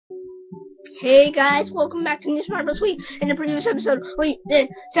Hey guys, welcome back to NSMBW. In the previous episode, we did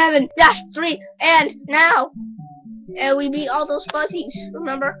 7-3, and now we beat all those fuzzies.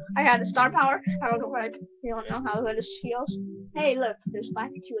 Remember, I had the star power. I don't know, you don't know how good this feels. Hey, look, there's Black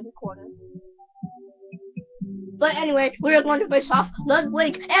 2 in the corner. But anyway, we are going to face off the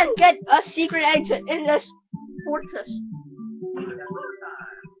lake and get a secret exit in this fortress.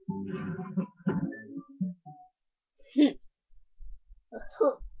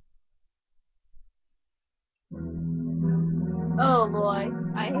 Oh boy,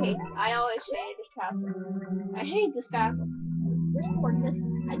 I always hate this castle. I hate this castle. This fortress,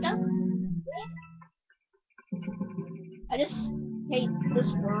 I just hate this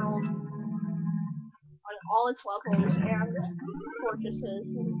world on all its levels and fortresses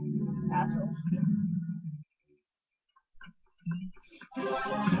and castles.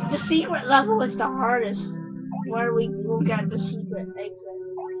 The secret level is the hardest, where we will get the secret exit.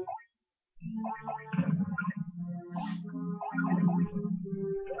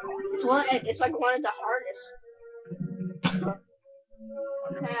 It's like one of the hardest.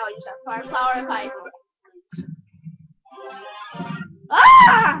 Okay, I'll use that fire flower if I.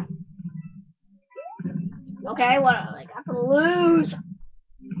 Ah! Okay, what am I got to lose?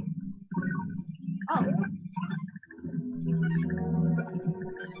 Oh.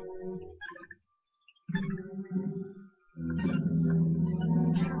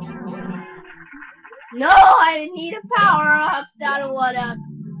 No, I need a power up. That what up.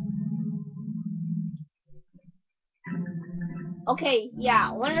 Okay,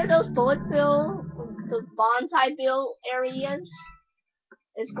 yeah, one of those bullet bill, the bonsai bill areas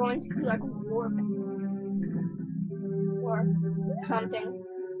is going to be like warp or something.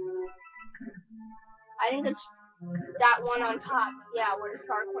 I think it's that one on top. Yeah, where the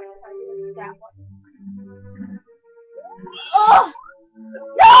star coin is. I think it's that one. Oh!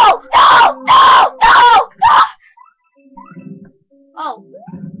 No! No! No! No! No! Oh.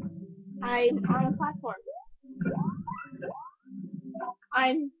 I'm on a platform.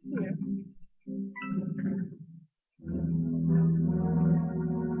 I'm here.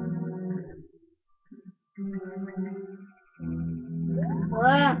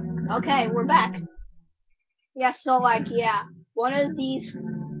 Okay, we're back. Yeah, so like, yeah, one of these,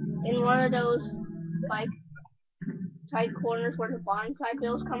 in one of those, like, tight corners where the bonsai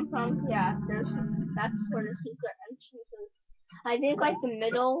bills come from, yeah, that's where the secret entrance is. I think like the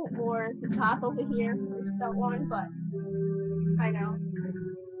middle or the top over here is that one, but I know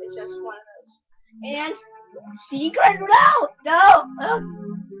it's just one of those. And secret, no.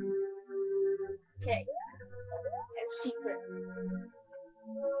 Okay, and secret.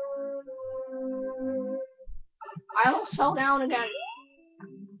 I almost fell down again.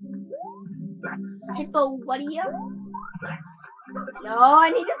 Hippo, what are you? No, I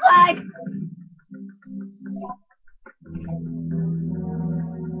need a flag.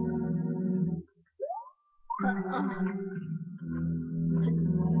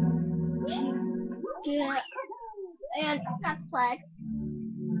 Yeah, and not flag.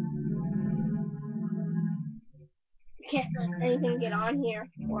 Can't let anything get on here,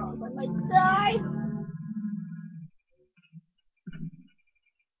 or else I might die.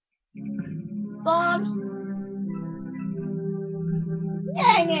 Bombs!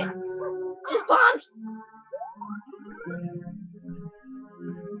 Dang it! There's bombs!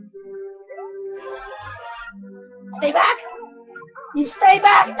 Stay back! You stay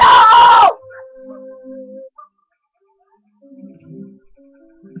back! No!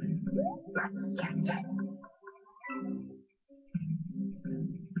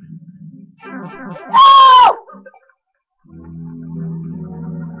 No!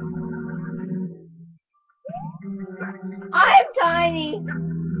 I'm tiny,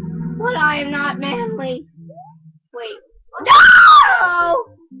 but I am not manly. Wait. No!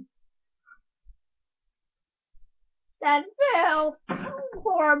 That fell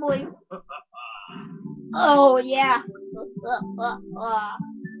horribly. Oh, yeah.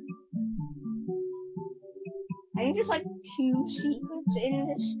 I think there's like 2 secrets in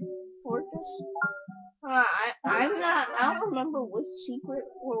this fortress. I don't remember which secret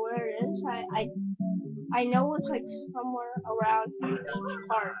or where it is. I know it's like somewhere around each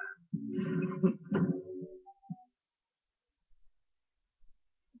part.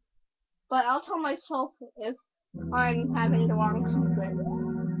 But I'll tell myself if I'm having the wrong secret.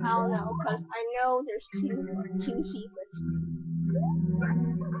 I'll know, because I know there's two secrets.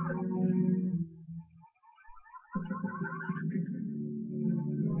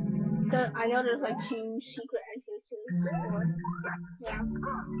 So I know there's like 2 secret entrances. Or, yeah.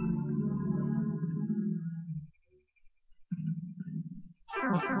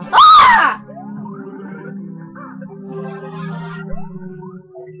 Ah!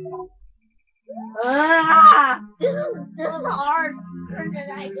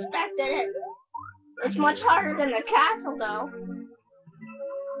 It's much harder than the castle, though.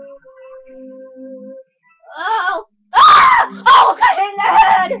 Oh! Ah! Oh, got hit in the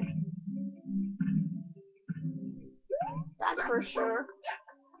head! That's for sure.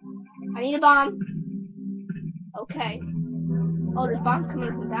 I need a bomb. Okay. Oh, there's bombs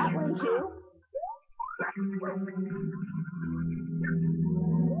coming from that way, too.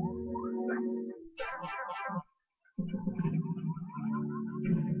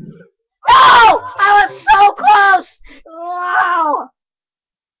 No! I was so close! Wow!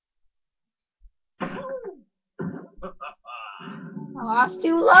 I lost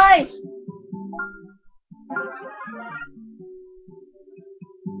 2 lives!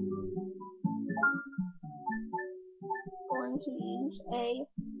 Going to use a...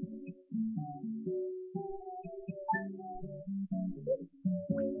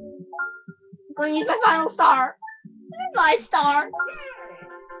 I'm going to use my final star. This is my star.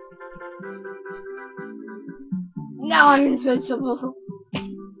 Now I'm invincible.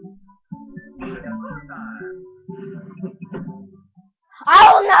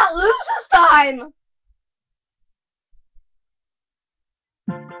 I will not lose this time!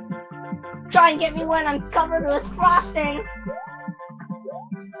 Try and get me when I'm covered with frosting.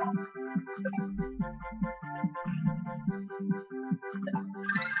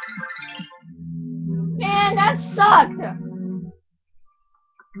 Man, that sucked!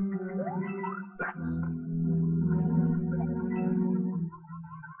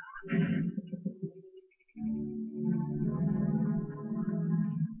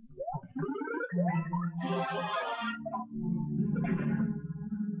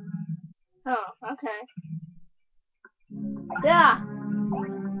 Oh, okay. Yeah.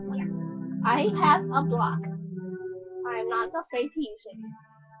 I have a block. I am not afraid to use it.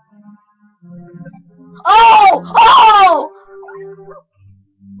 Oh! Oh!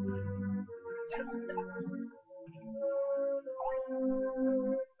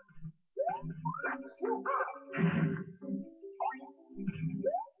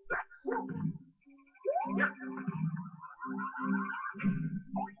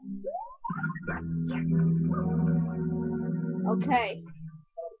 Okay.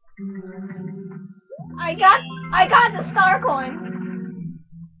 I got the star coin.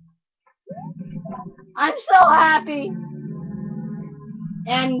 I'm so happy.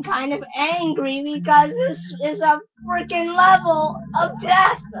 And kind of angry because this is a freaking level of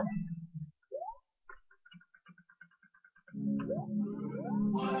death.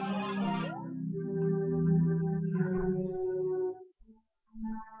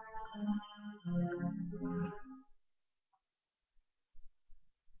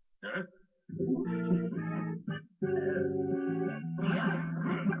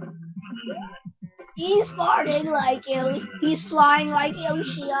 He's farting like he's flying like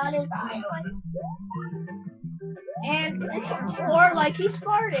Yoshi on his island. And it's more like he's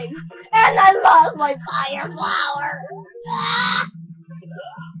farting. And I lost my fire flower. Ah!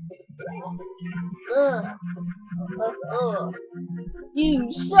 Ugh. Ugh.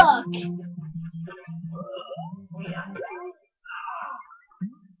 You suck.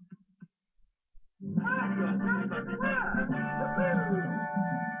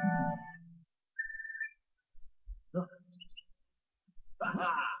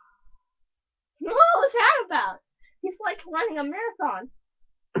 What was that about? He's like running a marathon.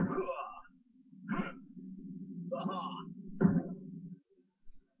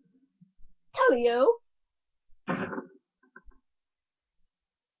 Tell you.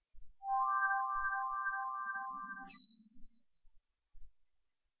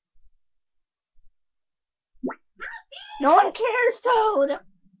 No one cares, Toad.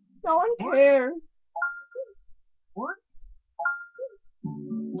 No one cares. What?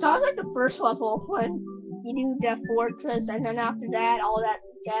 Sounds like the first level when you do the fortress and then after that all that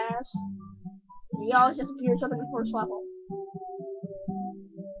gas. He always just appears up in the first level.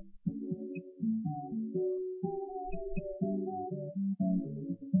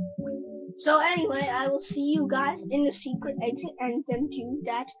 So anyway, I will see you guys in the secret exit and then do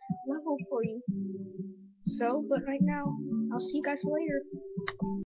that level for you. So, but right now, I'll see you guys later.